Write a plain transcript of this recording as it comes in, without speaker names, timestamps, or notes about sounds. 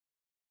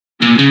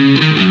Alright,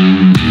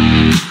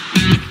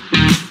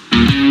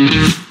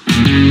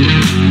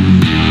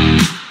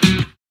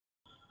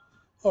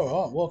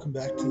 welcome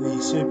back to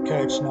the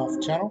SuperCoach Nuff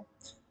channel.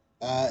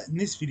 In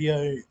this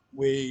video,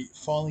 we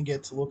finally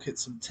get to look at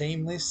some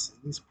team lists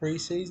this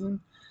preseason.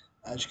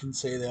 As you can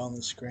see there on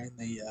the screen,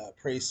 the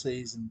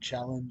preseason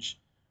challenge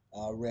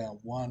round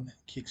 1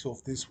 kicks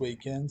off this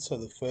weekend. So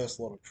the first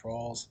lot of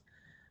trials,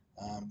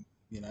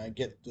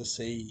 get to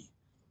see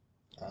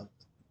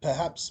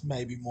perhaps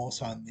maybe more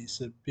so in this,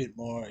 a bit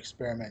more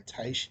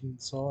experimentation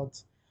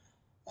sides.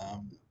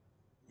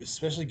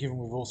 Especially given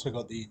we've also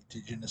got the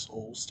Indigenous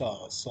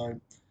All-Stars. So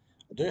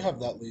I do have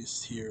that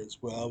list here as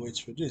well,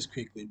 which we'll just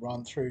quickly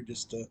run through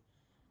just to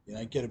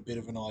get a bit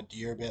of an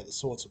idea about the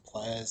sorts of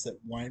players that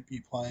won't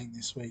be playing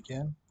this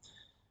weekend.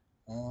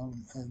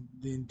 And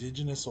the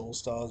Indigenous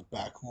All-Stars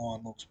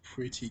backline looks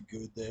pretty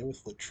good there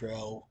with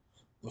Latrell,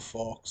 the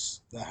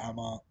Fox, the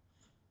Hammer,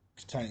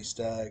 Tony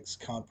Staggs,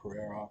 Khan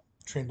Pereira,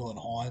 Trindle and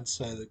Hines,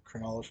 so the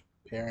Cronulla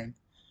pairing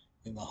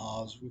in the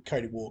halves with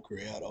Cody Walker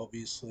out,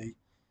 obviously.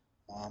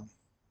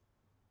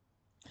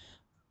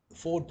 The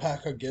forward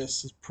pack, I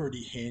guess, is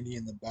pretty handy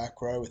in the back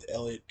row with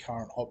Elliott,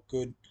 Curran,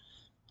 Hopgood.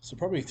 So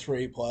probably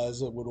 3 players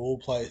that would all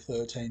play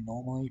 13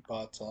 normally,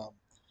 but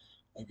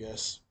I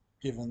guess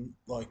given,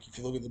 like, if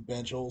you look at the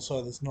bench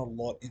also, there's not a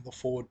lot in the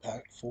forward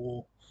pack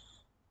for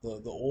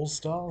the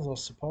All-Stars, I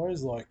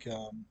suppose. Like,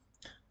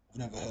 I've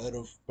never heard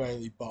of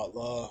Bailey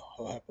Butler or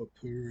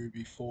Hapapuru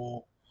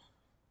before.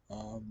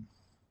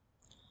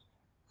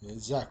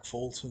 Zach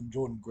Fulton,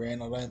 Jordan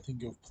Grant, I don't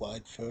think have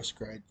played first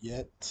grade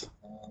yet,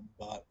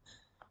 but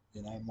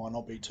might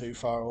not be too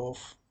far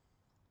off.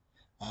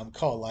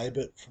 Kyle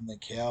Labert from the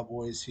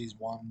Cowboys, he's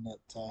one that,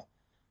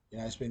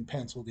 has been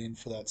penciled in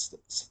for that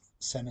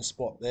centre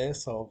spot there,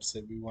 so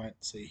obviously we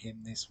won't see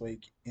him this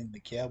week in the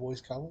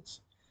Cowboys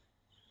colours.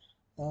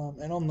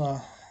 And on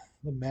the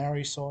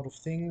Maori side of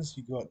things,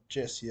 you've got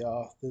Jesse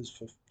Arthurs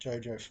for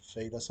Jojo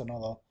Fafita,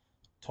 another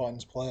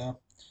Titans player.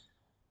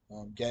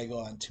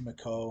 Gagai and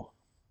Timoko,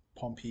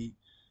 Pompey,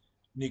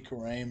 Nick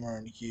Arima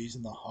and Hughes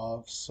in the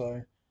halves,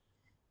 so,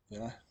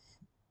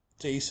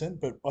 decent,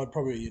 but I'd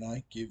probably,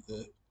 give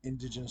the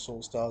Indigenous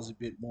All-Stars a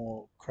bit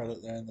more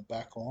credit there in the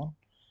back line.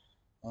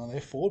 Their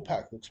forward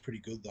pack looks pretty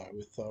good, though,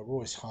 with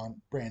Royce Hunt,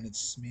 Brandon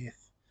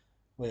Smith,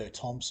 Leo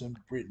Thompson,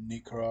 Britton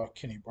Nikora,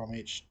 Kenny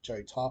Bromwich,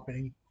 Joe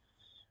Tarpany.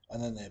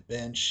 And then their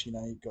bench,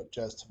 you've got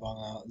Jazz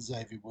Tavanga,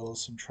 Xavier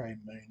Wilson, Trey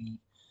Mooney,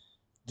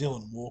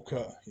 Dylan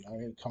Walker,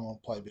 he'll come on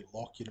and play a bit of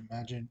lock, you'd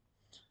imagine.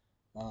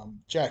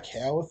 Jack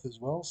Howarth as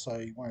well, so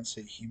you won't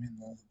see him in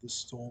the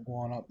Storm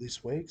lineup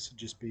this week, so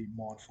just be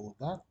mindful of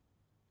that.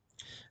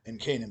 And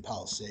Keenan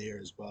Palacia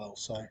as well,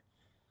 so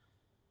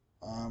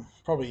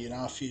probably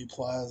a few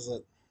players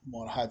that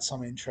might have had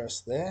some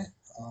interest there,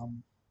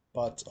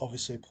 but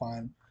obviously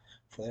playing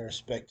for their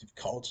respective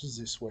cultures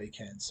this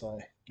weekend, so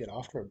get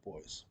after it,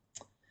 boys.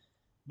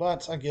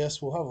 But I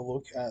guess we'll have a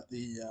look at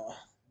the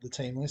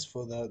team list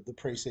for the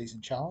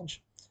preseason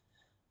challenge.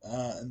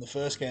 And the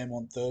first game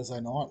on Thursday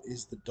night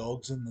is the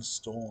Dogs and the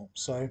Storm.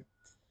 So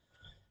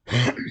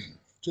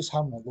just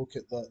having a look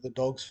at the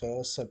Dogs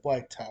first. So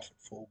Blake Taff at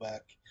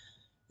fullback.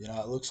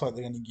 It looks like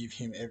they're going to give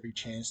him every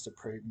chance to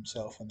prove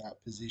himself in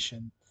that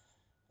position.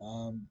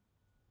 I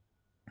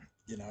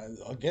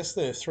guess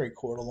their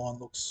 3-quarter line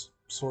looks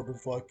sort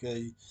of like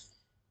a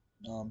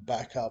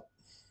backup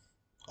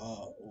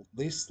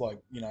list.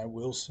 Like,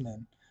 Wilson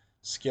and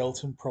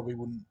Skelton probably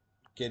wouldn't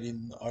get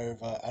in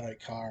over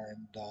Adokar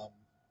and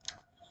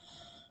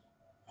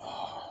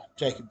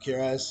Jacob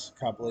Kiraz.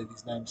 Can't believe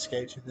his name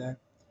escaped me there.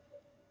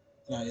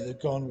 They've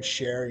gone with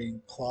Sherry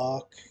and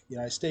Clark.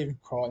 Stephen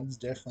Crichton's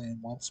definitely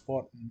in one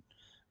spot, and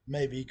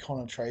maybe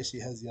Connor Tracy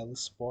has the other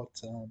spot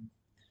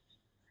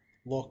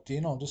locked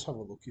in. I'll just have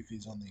a look if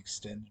he's on the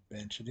extended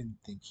bench. I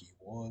didn't think he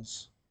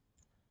was.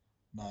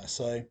 No,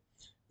 so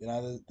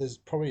there's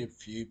probably a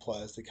few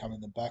players that come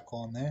in the back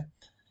line there.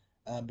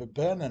 But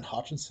Burton and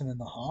Hutchinson in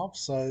the half,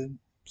 so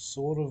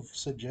sort of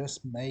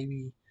suggests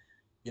maybe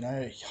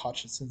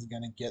Hutchinson's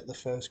going to get the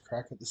first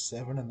crack at the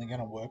 7 and they're going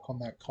to work on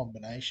that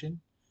combination.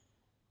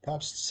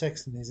 Perhaps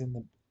Sexton is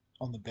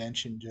on the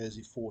bench in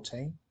jersey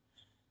 14.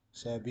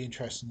 So it'd be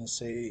interesting to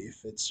see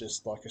if it's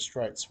just like a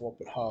straight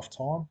swap at half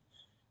time.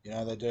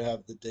 They do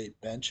have the deep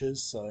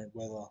benches, so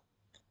whether,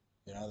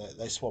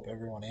 they swap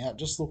everyone out.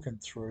 Just looking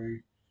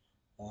through,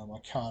 I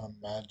can't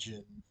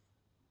imagine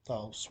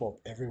they'll swap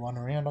everyone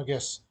around. I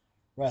guess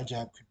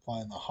Rajab could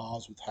play in the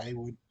halves with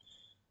Hayward.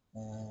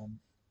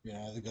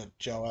 They've got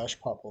Joash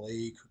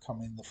Papali could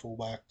come in the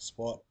fullback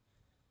spot.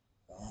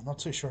 I'm not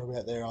too sure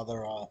about their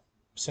other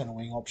centre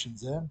wing options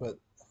there, but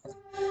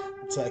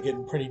it's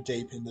getting pretty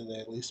deep into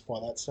their list by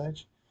that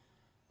stage.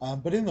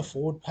 But in the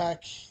forward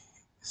pack,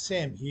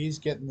 Sam Hughes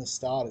getting the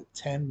start at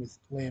 10 with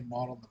Liam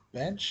Knight on the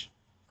bench.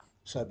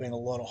 So been a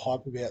lot of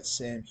hype about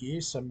Sam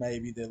Hughes, so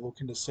maybe they're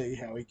looking to see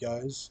how he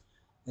goes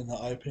in the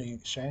opening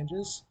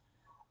exchanges.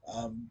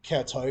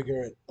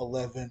 Kautoga at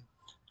 11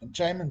 and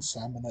Jamin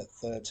Salmon at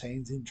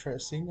 13 is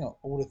interesting. I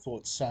would have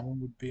thought Salmon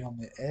would be on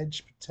the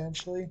edge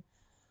potentially,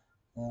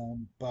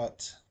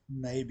 but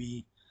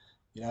maybe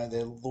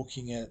they're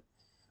looking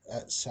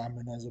at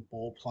Salmon as a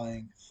ball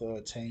playing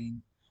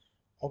 13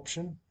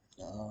 option.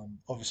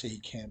 Obviously, he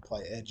can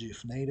play edge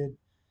if needed,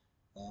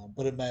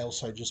 but it may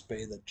also just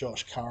be that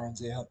Josh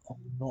Curran's out. I'm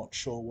not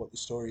sure what the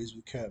story is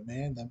with Kurt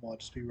Mann. They might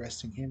just be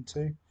resting him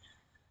too.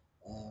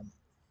 Um,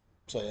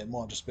 so yeah, it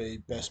might just be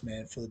best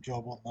man for the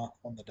job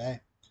on the day.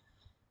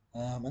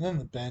 And then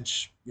the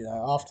bench,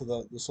 after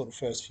the sort of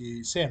first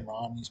few, Sam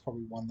Ryan is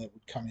probably one that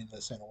would come in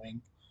the centre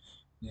wing.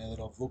 That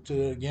I've looked at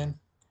it again.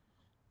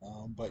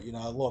 But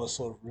a lot of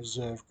sort of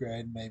reserve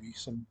grade, maybe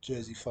some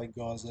Jersey flag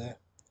guys there.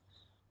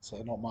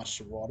 So not much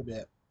to write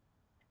about.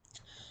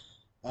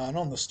 And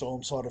on the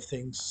Storm side of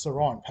things, Sir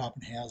Ryan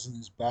Pappenhausen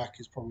is back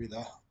is probably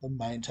the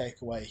main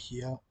takeaway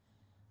here.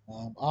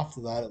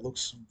 After that, it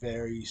looks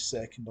very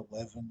second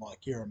 11,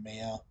 like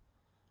Jeremiah,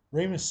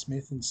 Remus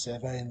Smith and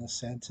Seve in the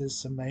centres.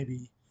 So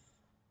maybe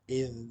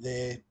either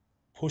they're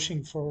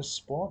pushing for a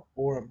spot,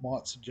 or it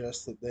might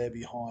suggest that they're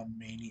behind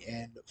Meany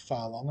and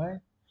Farlongo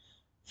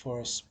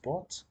for a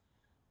spot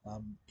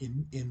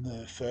in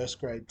the first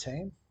grade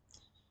team.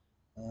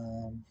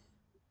 Um,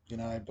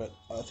 but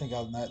I think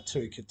other than that,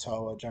 Tui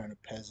Katoa, Jonah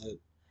Pezzett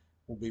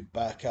will be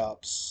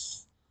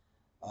backups.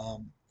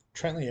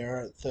 Trent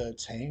Liera at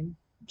 13,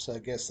 so I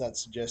guess that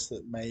suggests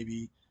that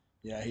maybe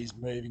he's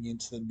moving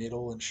into the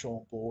middle and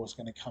Sean Ball is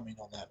going to come in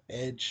on that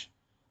edge.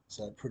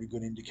 So pretty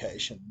good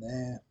indication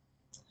there.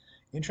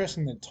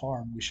 Interesting that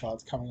Tyron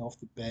Wishart's coming off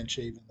the bench,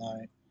 even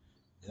though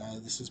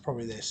this is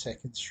probably their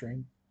second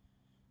string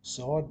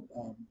side,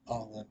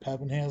 other than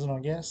Pappenhausen, I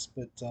guess.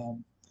 But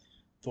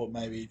thought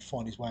maybe he'd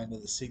find his way into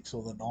the 6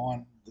 or the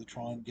 9 to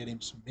try and get him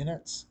some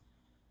minutes.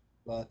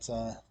 But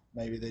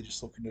maybe they're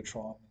just looking to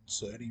try and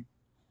insert him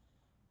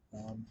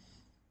um,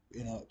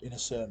 in a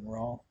certain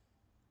role.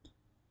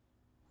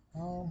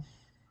 Um,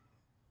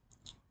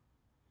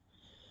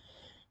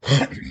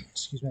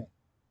 excuse me.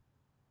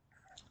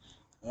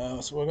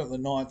 So we've got the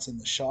Knights and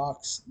the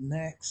Sharks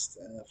next.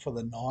 For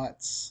the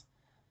Knights,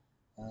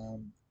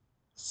 um,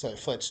 so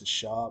Fletcher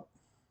Sharp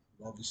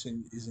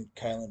obviously isn't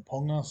Kalen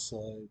Ponga,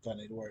 so don't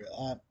need to worry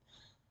about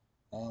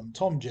that.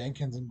 Tom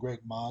Jenkins and Greg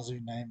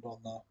Marzu named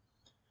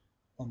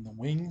on the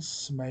wings,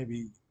 so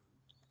maybe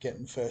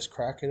getting first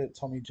crack at it.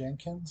 Tommy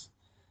Jenkins.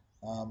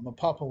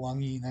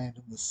 Mapapalangi named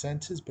in the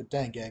centres, but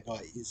Dan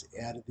Gagai is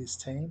out of this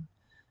team.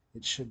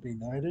 It should be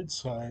noted.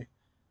 So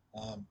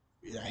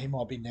he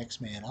might be next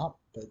man up,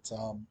 but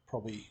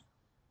probably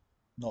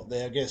not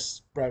there. I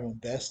guess Bradman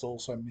Best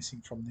also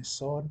missing from this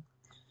side.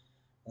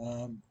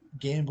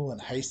 Gamble and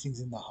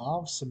Hastings in the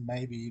halves, so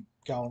maybe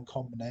going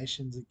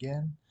combinations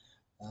again.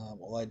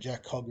 Although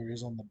Jack Cogger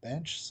is on the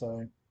bench,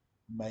 so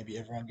maybe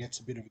everyone gets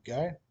a bit of a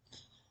go.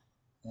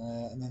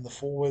 And then the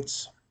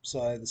forwards,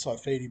 so the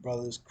Saifidi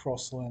brothers,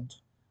 Crossland.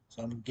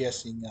 So I'm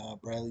guessing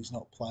Brayley's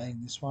not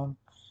playing this one.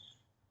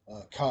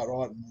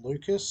 Cartwright and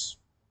Lucas.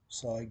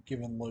 So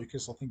giving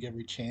Lucas, I think,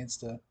 every chance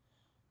to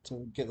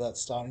get that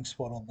starting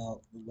spot on the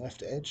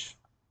left edge.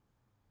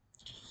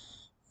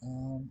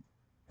 And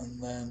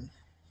then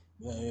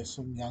there's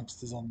some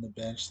youngsters on the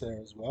bench there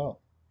as well.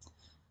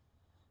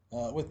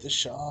 With the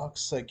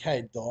Sharks, so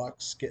Cade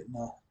Dykes getting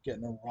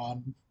a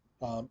run,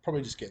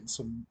 probably just getting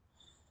some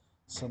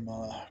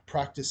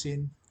practice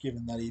in,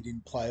 given that he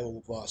didn't play all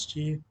of last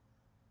year.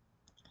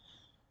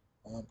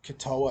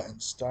 Katoa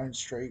and Stone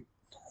Street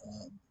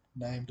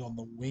named on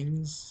the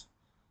wings.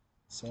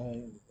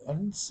 So I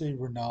didn't see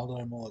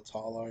Ronaldo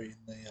Mulatalo in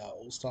the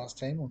All Stars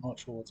team. I'm not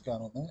sure what's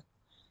going on there.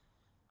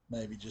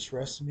 Maybe just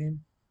resting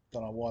him.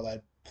 Don't know why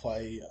they'd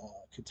play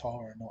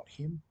Katoa and not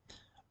him.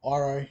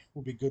 Iro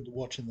will be good to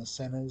watch in the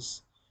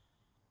centres.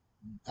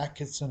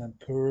 Atkinson and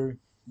Puru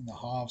in the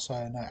half. So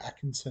I know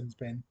Atkinson's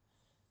been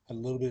had a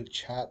little bit of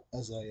chat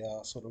as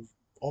a sort of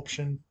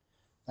option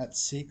at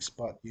 6,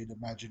 but you'd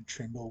imagine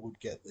Trindle would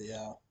get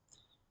the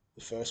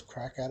first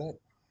crack at it.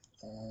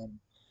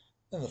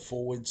 Then the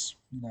forwards,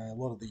 a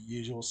lot of the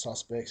usual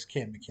suspects.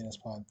 Cam McInnes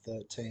playing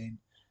 13,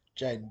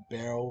 Jaden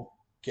Berrell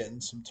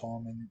getting some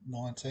time in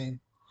 19,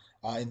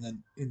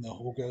 in the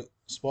hooker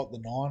spot, the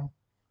 9.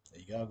 There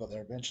you go, I got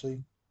there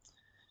eventually.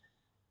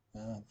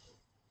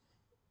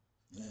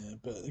 Yeah,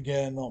 but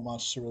again, not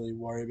much to really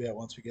worry about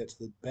once we get to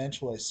the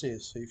bench. All I see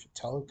is for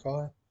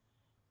Talakai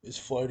is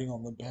floating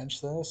on the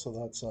bench there, so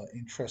that's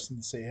interesting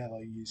to see how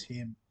they use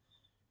him.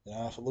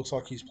 If it looks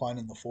like he's playing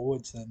in the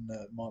forwards, then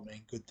it might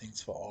mean good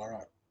things for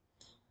Iro.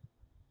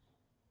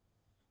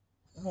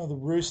 The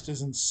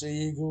Roosters and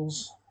Sea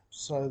Eagles.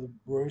 So the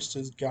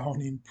Roosters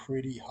going in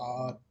pretty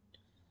hard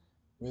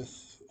with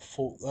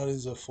full. That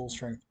is a full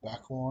strength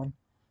backline.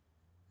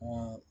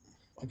 Uh,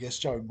 I guess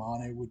Joe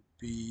Manu would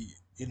be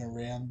in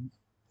around.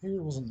 He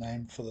wasn't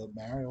named for the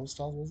Maori All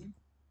Stars, was he?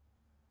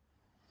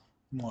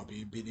 Might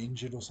be a bit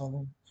injured or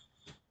something.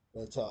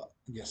 But I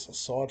guess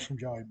aside from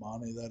Joey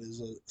Manu, that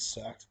is a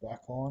sacked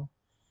backline.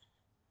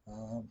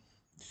 Um,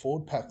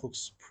 Forward pack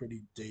looks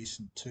pretty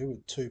decent too,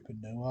 with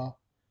Tupanua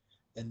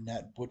and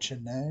Nat Butcher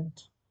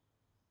named.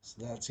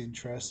 So that's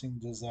interesting.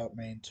 Does that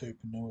mean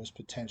Tupanua's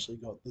potentially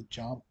got the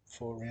jump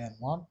for round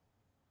 1?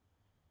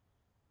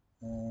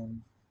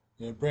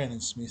 Yeah, Brandon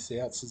Smith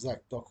out, so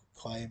Zach Docker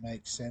Clay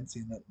makes sense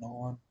in at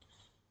 9.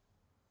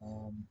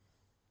 Um,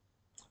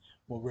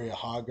 Maria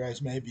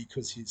Hargraves, maybe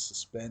because he's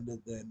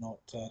suspended, they're not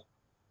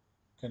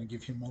going to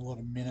give him a lot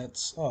of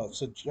minutes. Oh,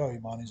 so Joey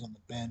Money's on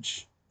the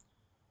bench.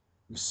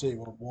 We see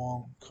what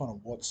Wong, Connor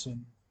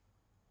Watson.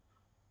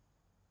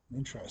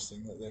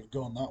 Interesting that they've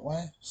gone that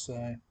way.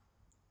 So,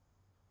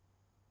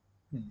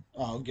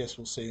 I guess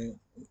we'll see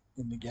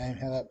in the game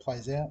how that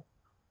plays out.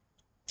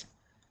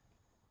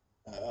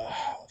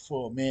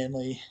 For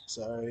Manly,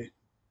 so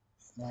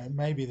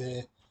maybe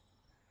they're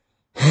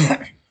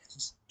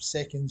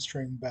second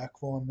string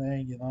backline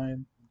there.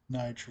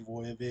 No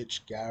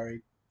Travojevic,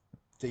 Gary,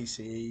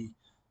 DCE,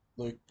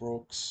 Luke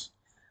Brooks,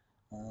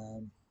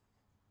 um,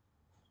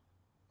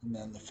 and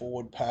then the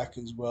forward pack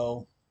as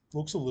well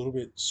looks a little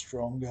bit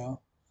stronger.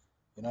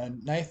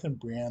 Nathan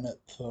Brown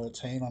at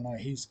 13. I know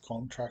his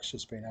contract's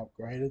just been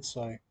upgraded,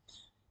 so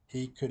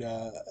he could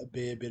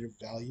be a bit of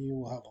value.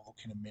 We'll have a look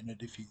in a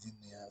minute if he's in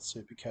the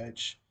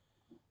SuperCoach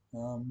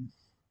um,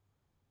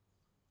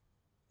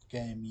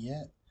 game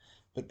yet.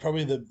 But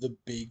probably the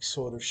big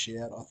sort of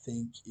shout, I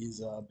think,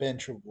 is Ben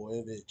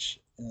Travojevic,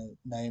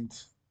 named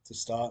to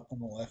start on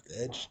the left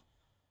edge.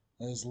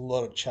 There's a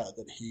lot of chat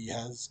that he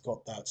has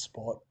got that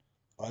spot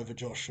over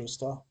Josh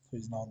Schuster,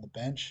 who's now on the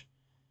bench,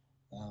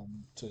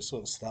 to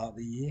sort of start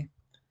the year.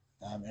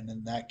 And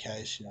in that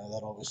case,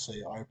 that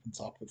obviously opens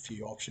up a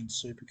few options,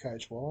 super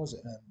coach wise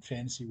and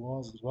fantasy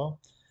wise as well.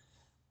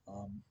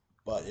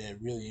 But yeah,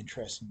 really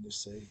interesting to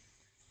see.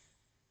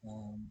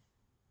 Um,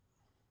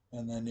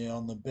 and then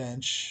on the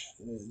bench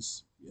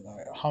is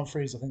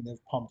Humphreys. I think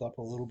they've pumped up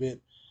a little bit.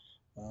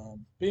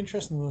 Be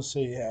interesting to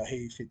see how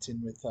he fits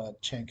in with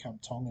Chen Kum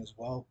Tong as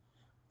well.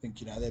 I think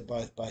they're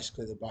both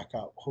basically the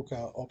backup hooker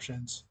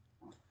options.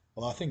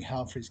 Well, I think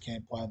Humphreys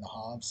can play in the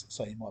halves,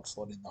 so he might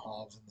slot in the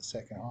halves in the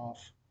second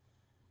half.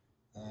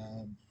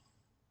 Um,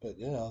 but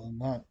yeah, other than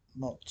that,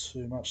 not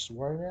too much to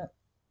worry about.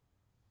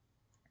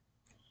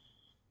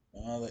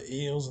 The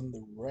Eels and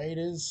the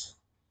Raiders.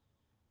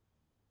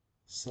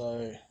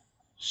 So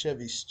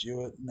Chevy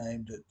Stewart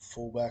named at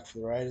fullback for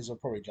the Raiders. I'll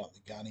probably jump the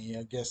gun here.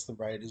 I guess the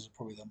Raiders are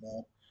probably the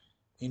more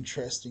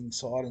interesting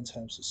side in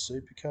terms of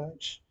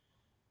Supercoach.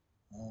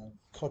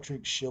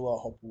 Kotrick, Schiller,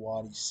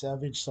 Hopewadi,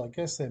 Savage. So I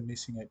guess they're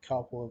missing a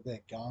couple of their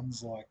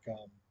guns, like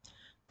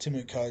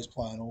Timoko's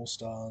playing All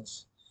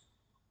Stars.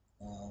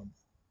 Um,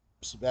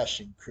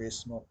 Sebastian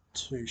Chris, not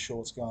too sure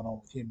what's going on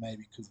with him.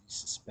 Maybe because he's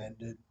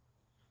suspended.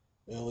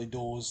 Early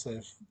doors,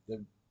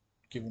 they've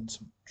given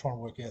some trying to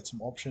work out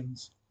some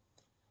options.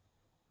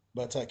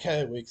 But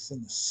KO Weeks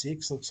in the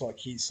 6 looks like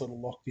he's sort of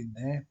locked in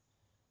there.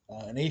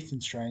 And Ethan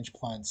Strange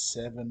playing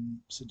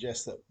 7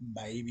 suggests that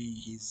maybe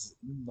he's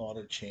not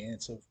a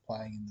chance of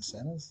playing in the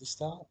centres to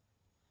start.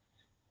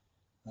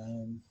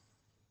 Um,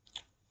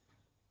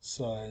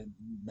 so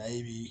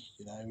maybe,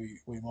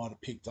 we might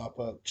have picked up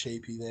a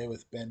cheapie there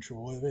with Ben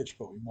Travojevic,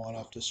 but we might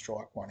have to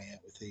strike one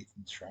out with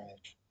Ethan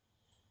Strange.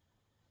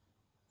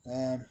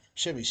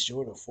 Chevy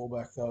Stewart at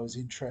fullback, though, is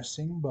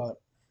interesting,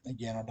 but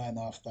again, I don't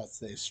know if that's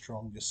their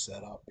strongest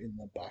setup in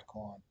the back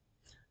line.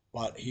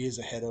 But he is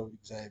ahead of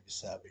Xavier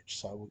Savage,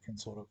 so we can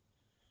sort of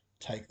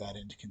take that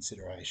into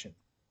consideration.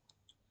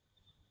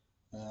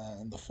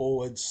 And the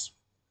forwards,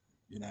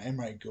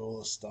 Emre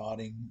Gula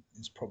starting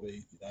is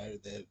probably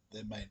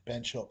their main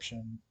bench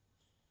option.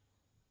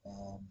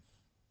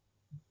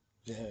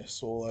 Yeah,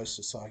 Solo,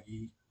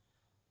 Sasagi,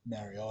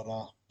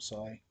 Mariota.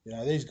 So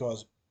these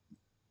guys,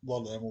 a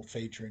lot of them will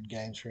feature in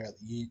games throughout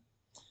the year.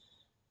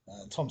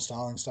 Tom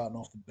Starling starting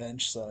off the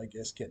bench, so I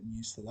guess getting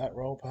used to that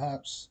role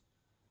perhaps.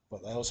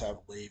 But they also have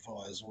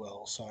Levi as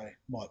well, so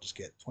might just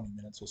get 20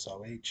 minutes or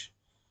so each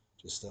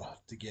just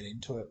to get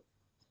into it.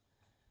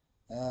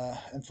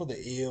 And for the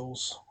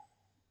Eels,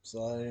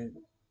 so I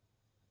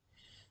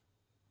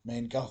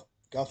mean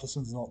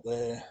Gutherson's not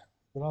there,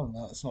 but other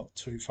than that, it's not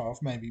too far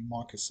off. Maybe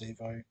Mike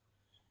Acevo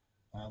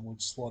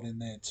would slot in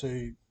there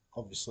too.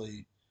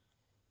 Obviously,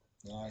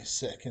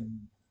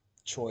 second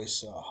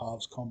choice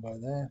halves combo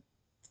there.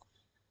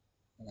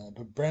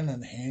 But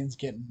Brennan Hand's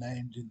getting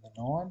named in the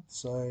 9,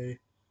 so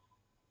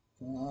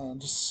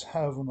just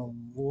having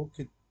a look,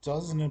 it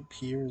doesn't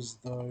appear as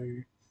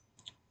though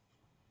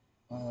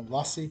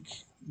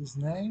Lussick is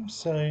named,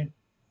 so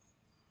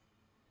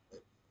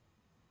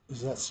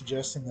is that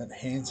suggesting that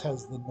Hands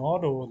has the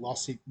nod, or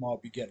Lussick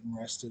might be getting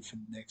rested for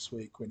next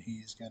week when he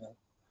is going to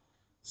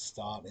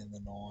start in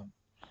the 9?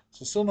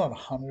 So still not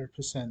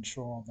 100%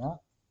 sure on that.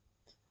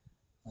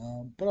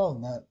 But other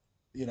than that,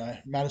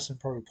 Madison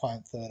probably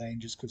playing 13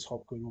 just because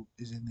Hopgood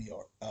is in the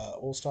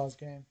All Stars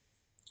game.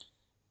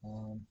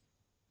 Um,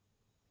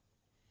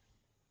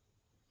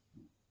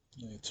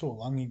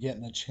 Tuolungi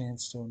getting a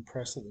chance to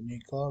impress at the new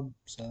club,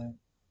 so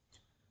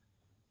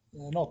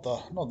not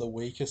the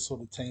weakest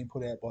sort of team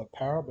put out by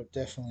Para, but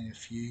definitely a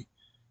few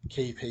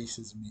key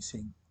pieces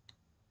missing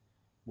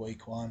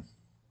week 1.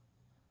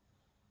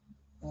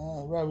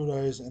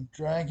 Rabbitohs and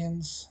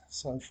Dragons.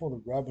 So for the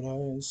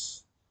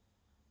Rabbitohs,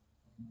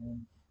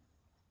 um,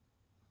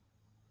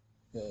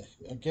 Yeah,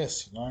 I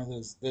guess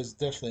there's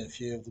definitely a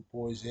few of the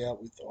boys out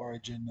with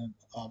Origin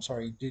and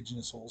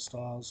Indigenous All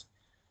Stars,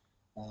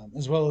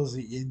 as well as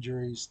the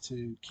injuries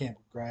to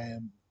Campbell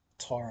Graham,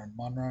 Tyrone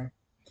Munro.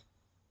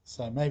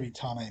 So maybe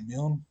Tane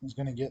Milne is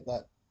going to get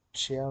that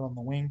shout on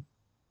the wing,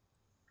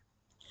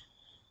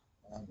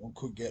 or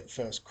could get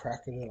first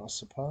crack at it, I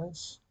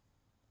suppose.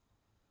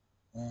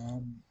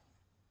 Um,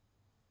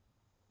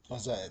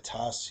 Isaiah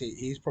Tass,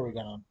 he's probably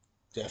going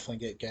to definitely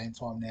get game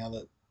time now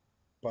that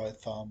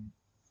both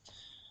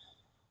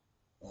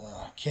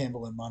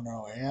Campbell and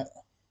Munro are out.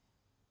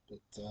 But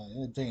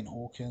yeah, Dean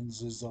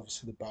Hawkins is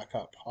obviously the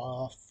backup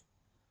half.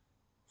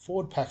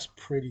 Forward pack's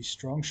pretty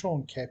strong.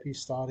 Sean Keppie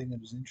starting, it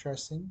was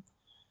interesting.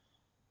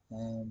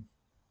 Um,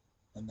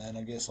 and then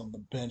I guess on the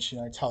bench,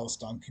 Tallis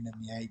Duncan in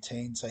the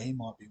 18, so he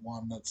might be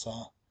one that's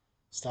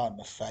starting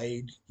to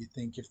fade. You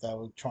think if they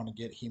were trying to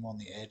get him on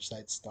the edge,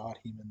 they'd start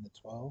him in the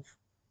 12.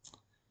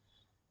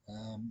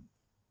 Um,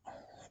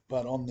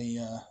 but on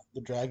the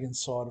Dragons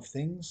side of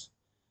things,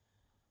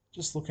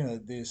 just looking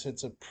at this,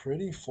 it's a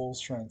pretty full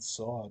strength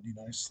side.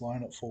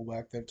 Sloan at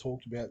fullback. They've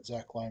talked about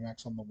Zach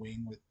Lomax on the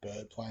wing with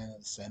Bird playing at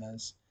the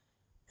centres,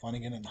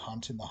 Flanagan and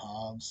Hunt in the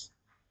halves.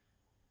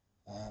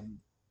 Um,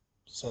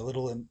 so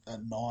Little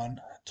at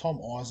 9, Tom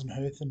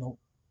Eisenhuth in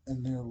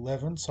the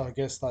 11. So I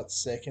guess that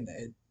second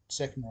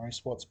row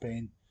spot's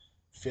been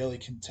fairly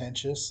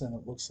contentious, and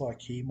it looks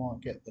like he might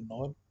get the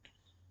nod.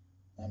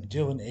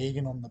 Dylan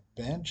Egan on the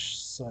bench.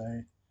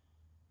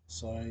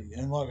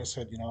 And like I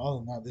said, other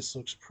than that, this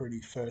looks pretty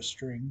first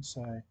string.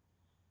 So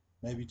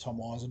maybe Tom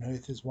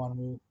Eisenhuth is one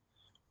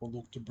we'll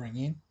look to bring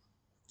in.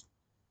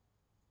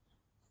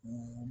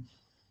 Um,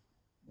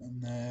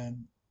 and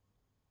then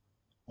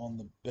on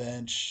the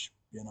bench,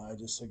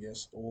 just I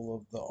guess all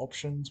of the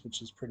options,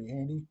 which is pretty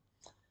handy.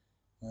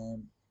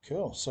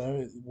 Cool.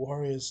 So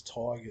Warriors,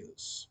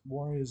 Tigers,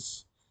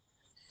 Warriors,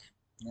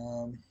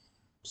 um,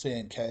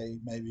 CNK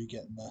maybe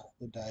getting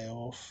the day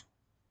off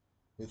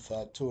with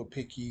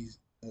Tuapiki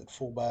at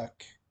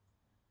fullback,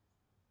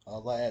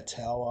 Leia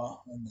Tower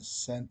in the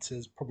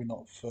centres, probably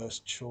not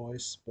first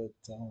choice, but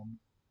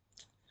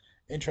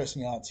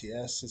interesting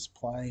RTS is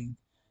playing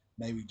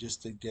maybe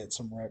just to get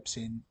some reps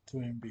in to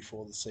him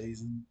before the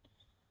season.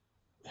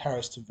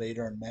 Harris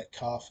Tavita and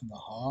Metcalf in the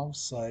halves,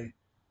 so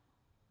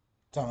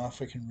don't know if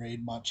we can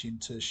read much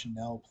into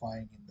Chanel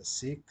playing in the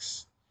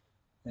 6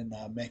 and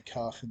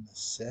Metcalf in the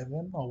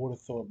 7. I would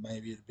have thought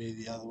maybe it'd be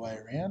the other way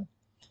around.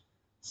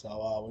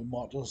 So we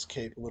might just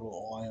keep a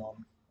little eye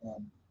on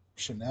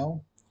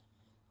Chanel,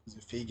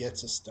 because if he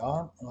gets a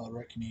start, I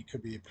reckon he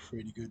could be a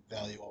pretty good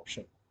value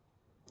option.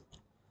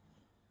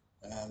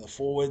 The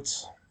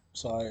forwards,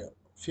 so a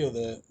few of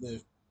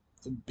the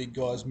big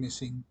guys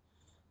missing,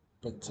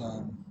 but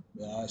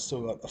I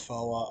still got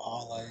Afoa,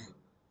 Ale,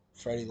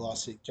 Freddie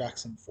Lussick,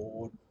 Jackson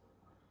Ford.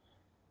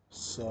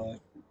 So,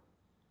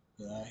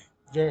 you know,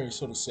 very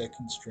sort of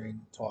second string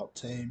type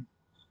team.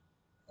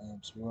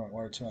 So we won't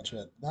worry too much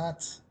about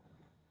that.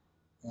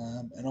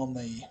 And on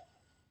the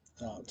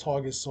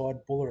Tigers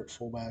side, Buller at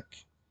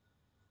fullback,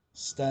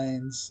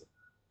 Staines,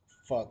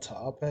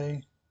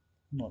 Fatape.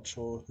 Not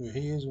sure who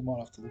he is. We might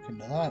have to look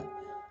into that.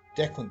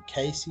 Declan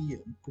Casey,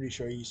 I'm pretty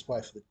sure he used to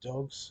play for the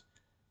Dogs,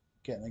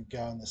 getting a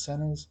go in the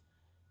centres.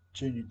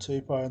 Junior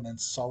Tupou, and then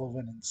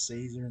Sullivan and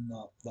Caesar in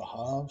the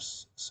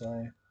halves.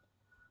 So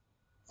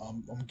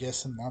I'm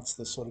guessing that's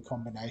the sort of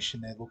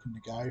combination they're looking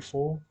to go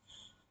for.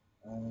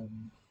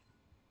 Um,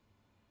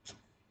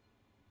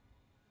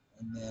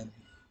 and then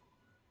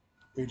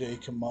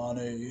Udi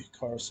Kamanu,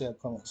 Coruscant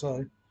Clement.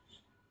 So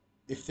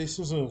if this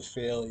was a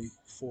fairly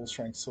full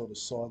strength sort of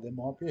side, there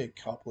might be a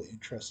couple of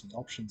interesting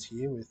options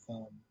here with,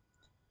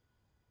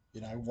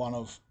 one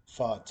of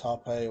Fat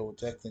Tape or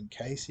Declan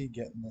Casey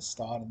getting the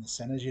start in the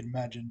centres. You'd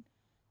imagine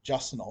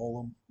Justin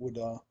Olam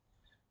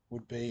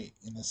would be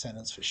in the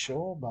centres for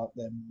sure, but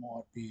there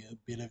might be a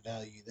bit of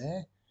value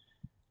there.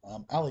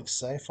 Alex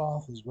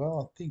Seyfarth as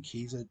well. I think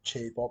he's a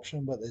cheap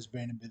option, but there's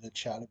been a bit of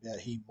chat about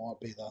he might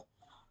be the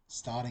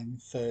starting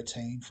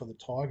 13 for the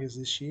Tigers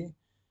this year.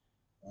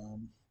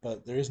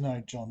 But there is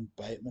no John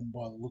Bateman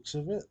by the looks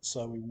of it,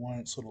 so we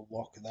won't sort of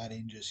lock that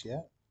in just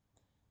yet.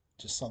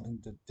 Just something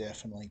to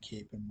definitely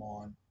keep in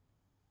mind.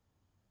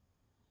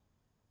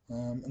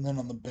 And then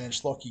on the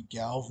bench, Lockie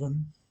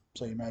Galvin.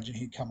 So you imagine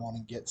he'd come on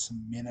and get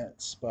some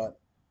minutes, but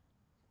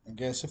I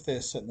guess if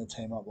they're setting the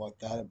team up like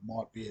that, it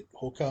might be at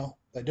hooker.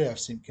 They do have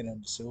Simpkin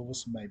and Silva,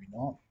 so maybe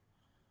not.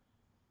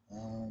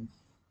 Um,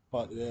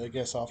 but yeah, I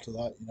guess after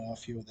that, a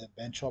few of their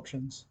bench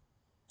options.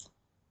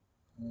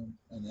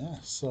 And yeah,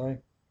 so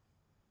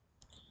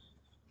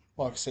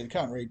like I said, you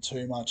can't read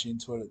too much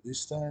into it at this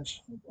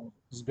stage. I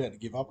was about to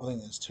give up. I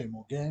think there's two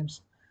more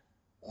games.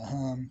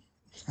 Um,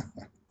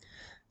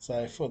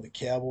 so for the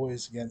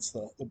Cowboys against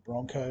the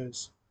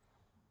Broncos,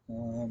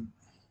 um,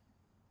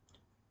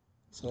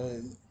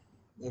 so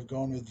they've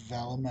gone with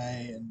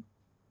Valame and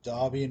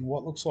Darby in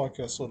what looks like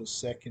a sort of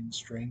second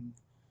string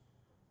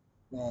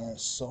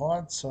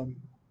side. So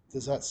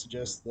does that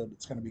suggest that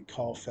it's going to be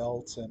Kyle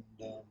Felt and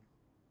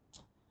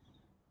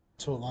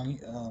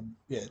Tuolangi?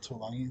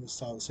 Tuolangi at the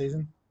start of the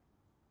season.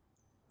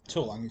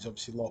 Tuolangi's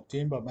obviously locked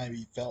in, but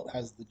maybe Felt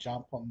has the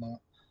jump on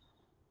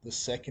the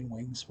second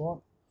wing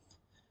spot.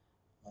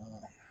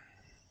 Uh,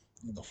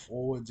 in the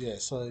forwards, yeah.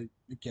 So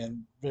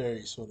again,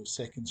 very sort of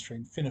second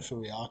string.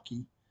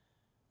 Finafuiaki,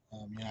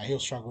 he'll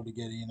struggle to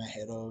get in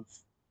ahead of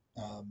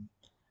um,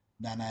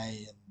 Nane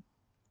and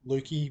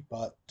Lukey,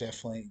 but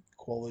definitely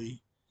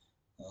quality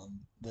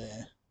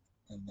there.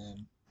 And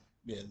then,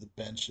 yeah, the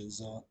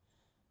benches are,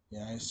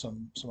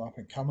 some up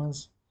and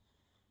comers.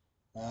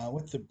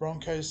 With the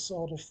Broncos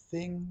side of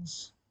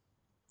things,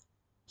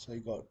 so you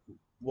got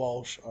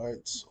Walsh,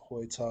 Oates,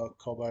 Hoyter,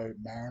 Cobbo,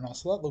 Mariner.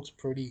 So that looks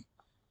pretty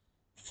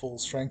full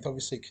strength.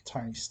 Obviously,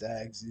 Tony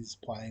Staggs is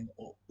playing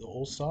the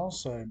All Stars,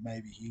 so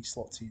maybe he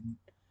slots in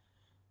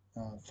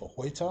for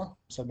Hoyter.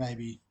 So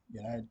maybe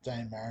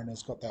Dane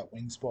Mariner's got that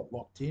wing spot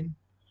locked in.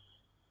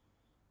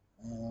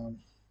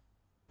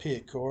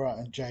 Pia Cora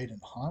and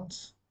Jaden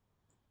Hunt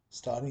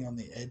starting on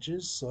the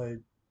edges. So I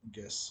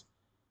guess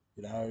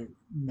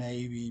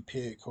maybe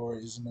Pia Cora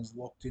isn't as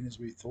locked in as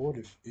we thought.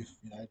 If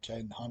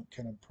Jaden Hunt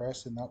can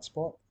impress in that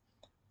spot,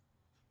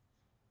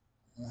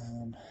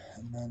 and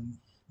then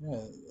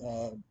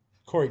yeah,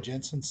 Corey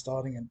Jensen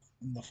starting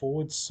in the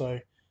forwards. So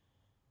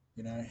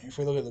if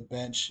we look at the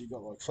bench, you've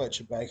got like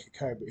Fletcher Baker,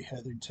 Kobe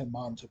Hetherington,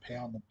 Martin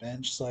Tapau on the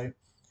bench. So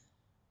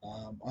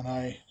I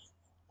know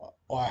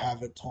I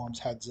have at times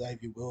had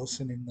Xavier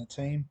Willison in the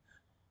team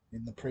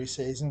in the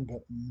preseason,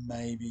 but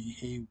maybe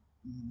he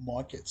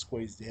might get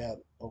squeezed out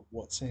of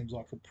what seems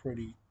like a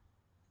pretty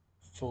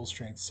full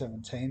strength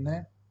 17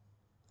 there,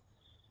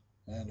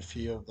 and a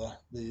few of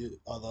the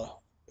other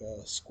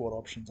squad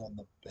options on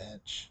the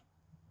bench.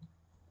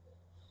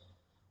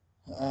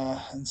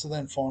 And so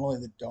then finally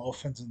the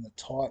Dolphins and the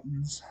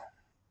Titans.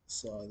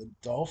 So the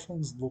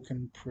Dolphins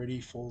looking pretty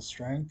full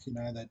strength.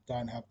 They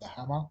don't have the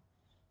hammer.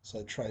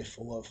 So Trey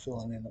Fuller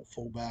filling in at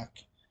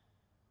fullback.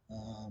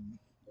 Um,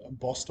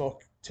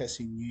 Bostock,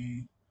 Tessie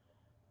New,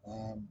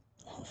 um,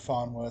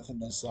 Farnworth and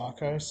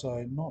Nazako.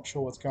 So not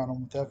sure what's going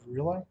on with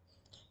Avarillo.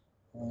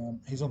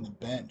 He's on the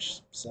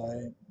bench.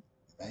 So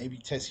maybe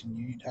Tessie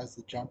New has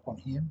the jump on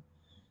him.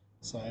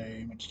 So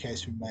in which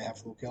case we may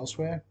have to look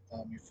elsewhere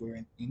if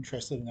we're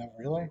interested in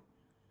Avarillo.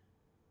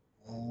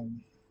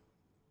 Um,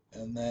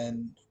 And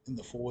then in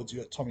the forwards, you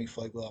got Tommy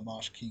Flegler,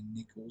 Marsh King,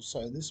 Nichols.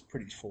 So this is a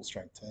pretty full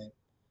strength team.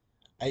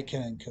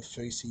 Aiken and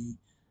Kafusi.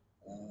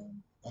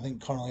 I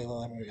think Connolly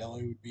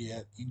Lamuelu would be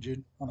out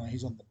injured. I know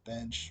he's on the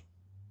bench.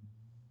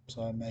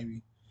 So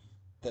maybe.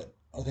 But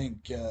I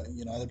think,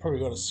 they've probably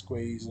got to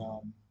squeeze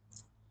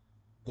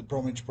the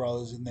Bromwich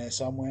brothers in there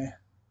somewhere.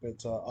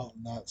 But other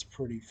than that, it's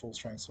pretty full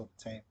strength sort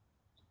of team.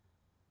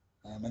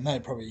 And they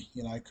probably,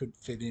 could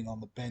fit in on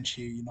the bench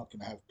here. You're not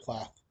going to have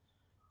Plath,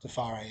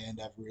 Tafare and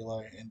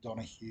Averillo and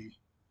Donahue.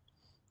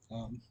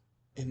 Um,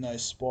 in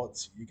those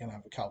spots, you're going to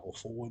have a couple of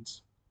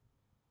forwards.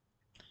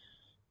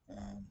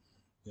 Um,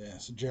 yeah,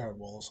 so Jared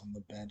Wallace on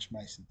the bench,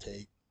 Mason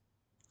Teague.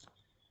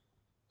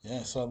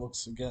 Yeah, so it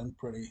looks again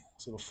pretty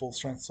sort of full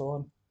strength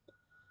side.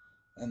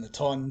 And the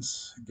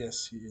Titans, I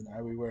guess,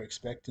 we were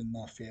expecting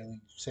a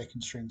fairly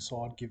second string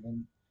side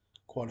given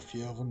quite a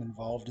few of them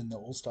involved in the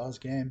All Stars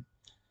game.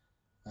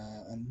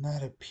 And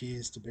that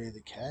appears to be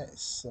the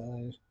case.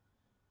 So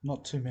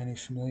not too many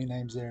familiar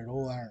names there at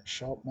all. Aaron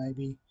Schott,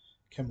 maybe.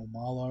 Kemal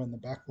Marlowe in the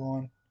back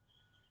line.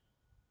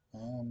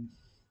 Um,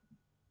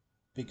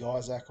 Big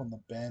Isaac on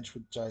the bench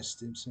with Joe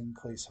Stimson,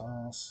 Cleese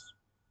Haas.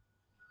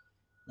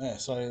 Yeah,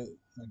 so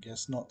I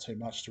guess not too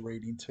much to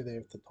read into there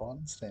with the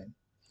Titans team.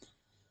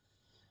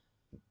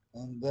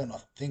 And then I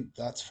think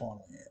that's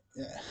finally it.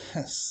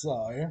 Yeah.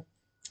 So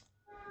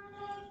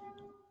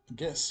I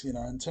guess,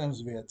 in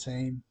terms of our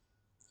team,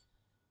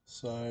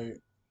 so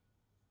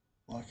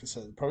like I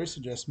said, I'd probably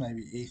suggest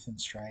maybe Ethan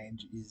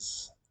Strange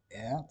is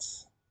out,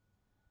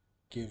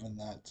 given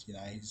that,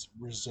 he's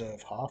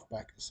reserve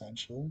halfback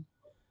essentially.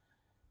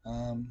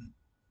 Um,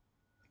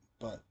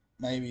 but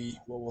maybe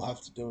what we'll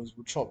have to do is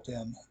we'll chop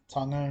down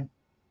Tungo.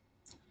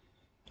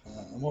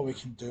 And what we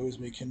can do is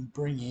we can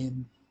bring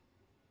in,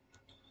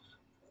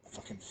 if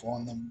I can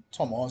find them,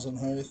 Tom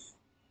Eisenhuth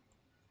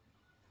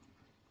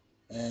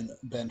and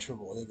Ben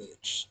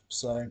Trebojevic.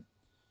 So,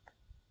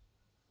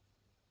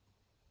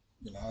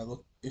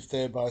 look, if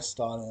they're both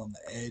starting on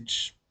the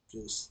edge,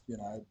 just,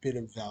 a bit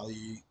of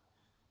value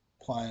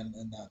playing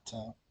in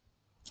that,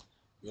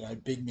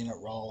 big minute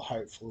role,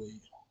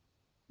 hopefully,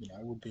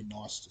 would be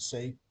nice to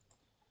see.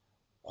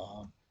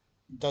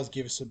 It does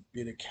give us a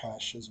bit of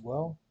cash as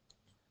well.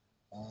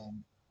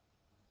 Um,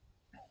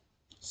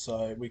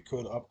 so we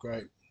could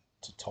upgrade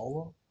to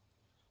Tola,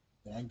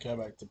 go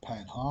back to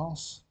Payne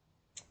Haas.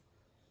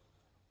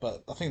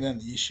 But I think then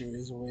the issue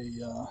is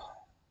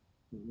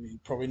we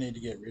probably need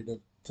to get rid of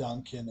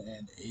Duncan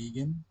and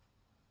Egan.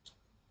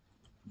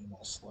 You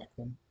want to select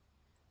them.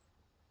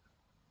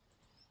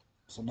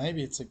 So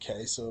maybe it's a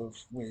case of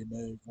we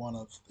move one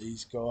of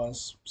these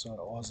guys, so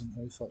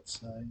Eisenhuth, let's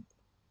say,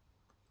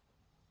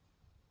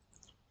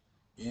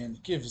 and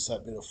it gives us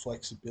that bit of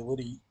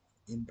flexibility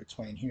in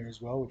between here as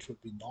well, which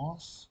would be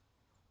nice.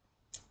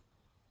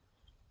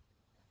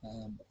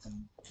 And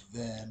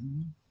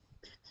then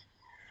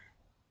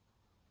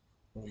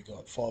We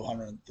got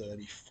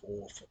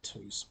 534 for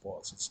 2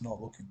 spots. It's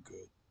not looking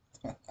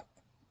good.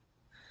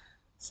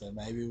 So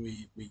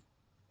maybe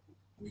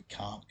we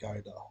can't go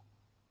to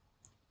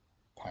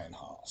Payne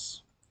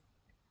Haas.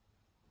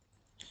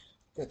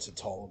 Gets a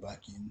toller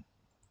back in.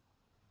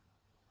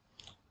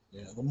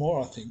 Yeah, the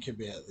more I think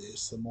about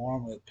this, the more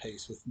I'm at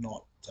peace with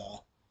not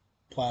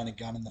playing a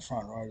gun in the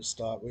front row to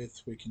start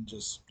with. We can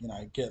just,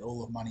 get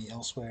all the money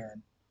elsewhere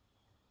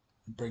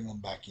and bring them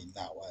back in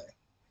that way.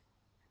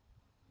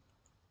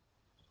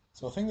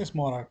 So I think this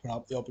might open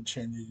up the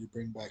opportunity to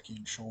bring back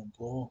in Sean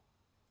Bloor.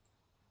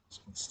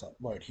 So we can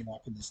load him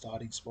up in the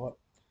starting spot.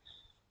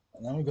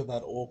 And then we've got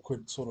that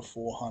awkward sort of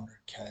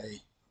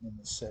 400k in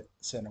the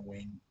centre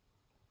wing,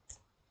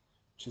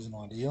 which isn't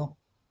ideal.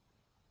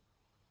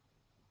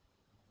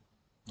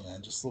 Yeah,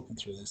 just looking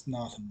through this,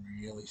 nothing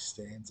really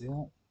stands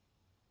out.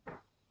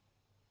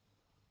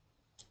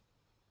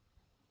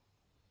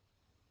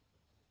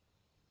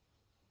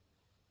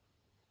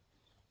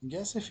 I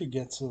guess if he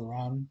gets to the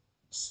run,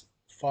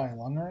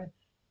 Failunga,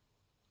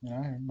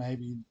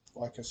 maybe,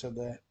 like I said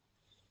there,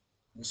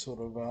 we're sort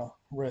of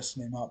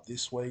resting him up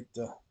this week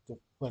to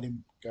let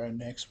him go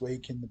next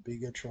week in the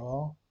bigger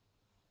trial.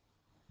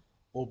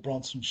 Or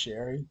Bronson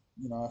Sherry,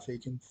 if he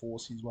can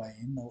force his way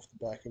in off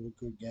the back of a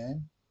good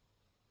game.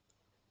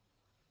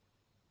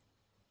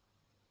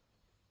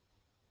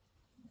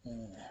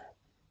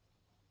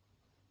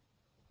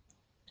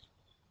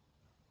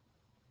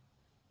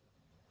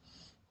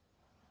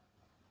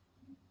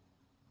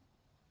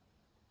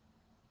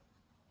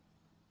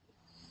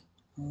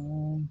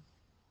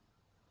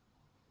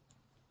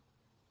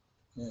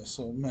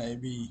 So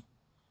maybe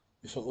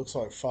if it looks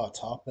like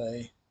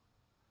Fatape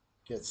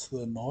gets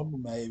the nod,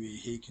 maybe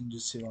he can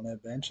just sit on our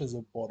bench as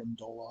a bottom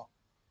dollar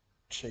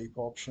cheap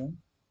option.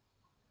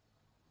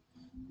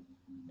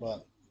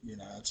 But,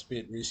 it's a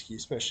bit risky,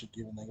 especially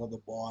given they got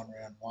the buy in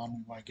round one.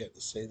 We won't get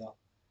to see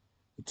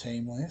the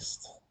team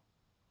list.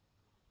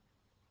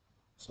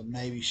 So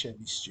maybe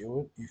Chevy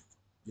Stewart, if,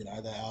 they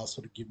are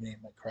sort of giving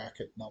him a crack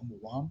at number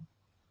one.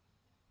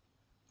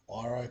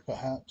 Iro,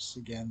 perhaps.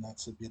 Again,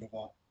 that's a bit of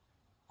a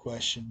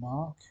question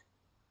mark.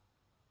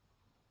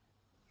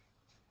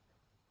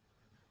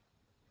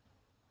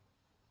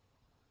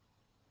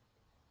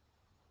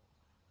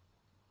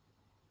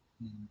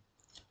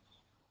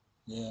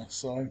 Yeah,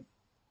 so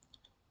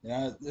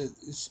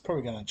it's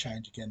probably going to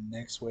change again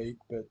next week,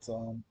 but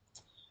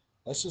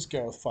let's just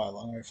go with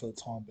Failunga for the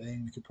time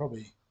being. We could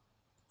probably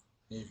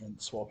even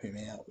swap him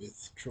out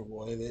with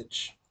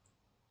Travojevic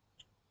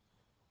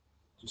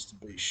just to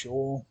be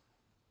sure.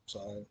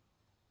 So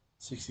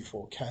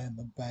 64k in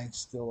the bank,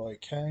 still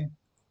okay.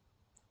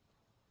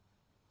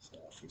 So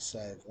if we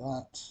save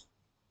that,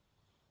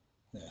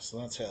 yeah, so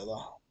that's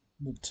how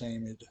the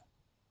team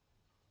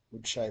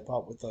would shape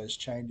up with those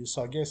changes.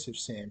 So I guess if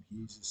Sam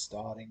Hughes is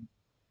starting,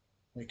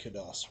 we could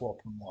swap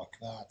him like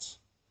that.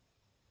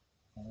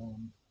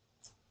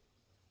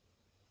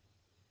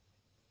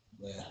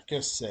 Yeah, I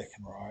guess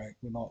second row,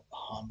 we're not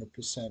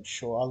 100%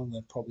 sure, other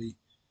than probably,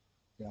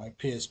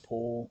 Piers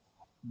Paul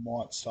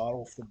might start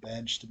off the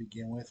bench to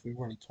begin with. We've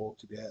already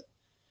talked about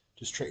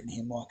just treating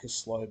him like a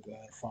slow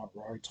burn front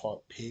row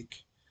type pick.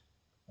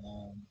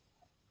 Um,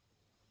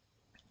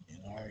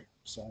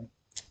 so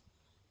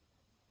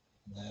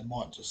yeah, it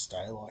might just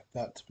stay like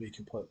that, to be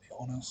completely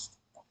honest.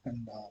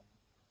 And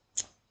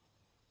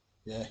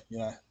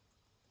yeah,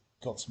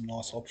 got some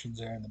nice options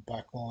there in the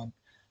back line.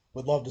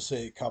 We'd love to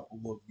see a couple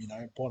of,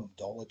 bottom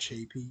dollar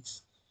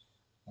cheapies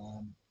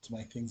to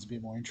make things a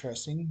bit more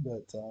interesting,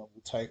 but we'll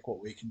take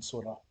what we can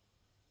sort of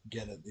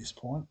get at this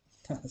point.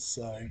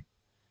 So,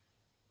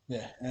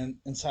 yeah, and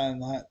saying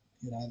that,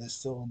 there's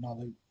still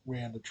another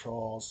round of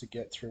trials to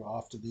get through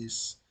after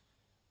this,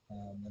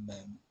 and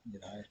then,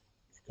 you've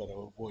got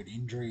to avoid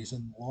injuries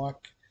and the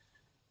like.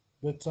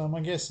 But I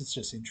guess it's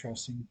just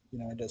interesting,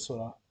 to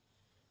sort of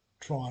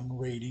try and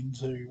read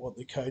into what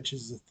the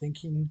coaches are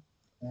thinking,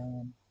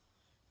 um,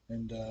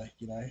 and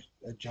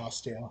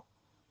adjust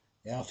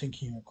our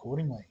thinking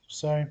accordingly.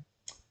 So I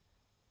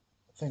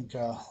think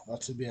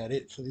that's about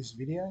it for this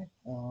video.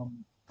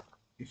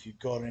 If you've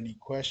got any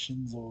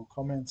questions or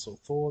comments or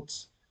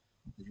thoughts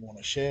that you want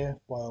to share,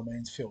 by all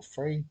means, feel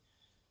free.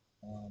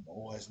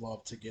 Always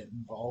love to get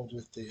involved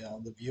with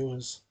the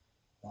viewers.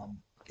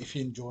 If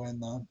you're enjoying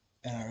the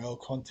NRL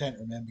content,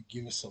 remember,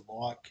 give us a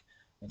like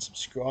and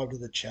subscribe to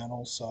the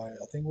channel. So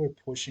I think we're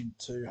pushing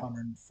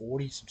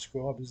 240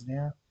 subscribers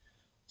now.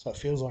 So it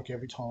feels like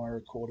every time I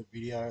record a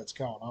video, it's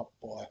going up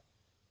by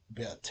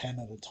about 10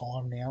 at a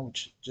time now,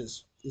 which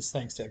just is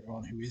thanks to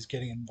everyone who is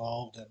getting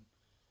involved and,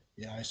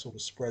 sort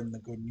of spreading the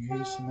good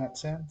news in that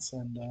sense.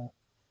 And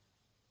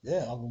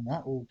yeah, other than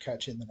that, we'll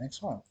catch you in the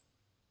next one.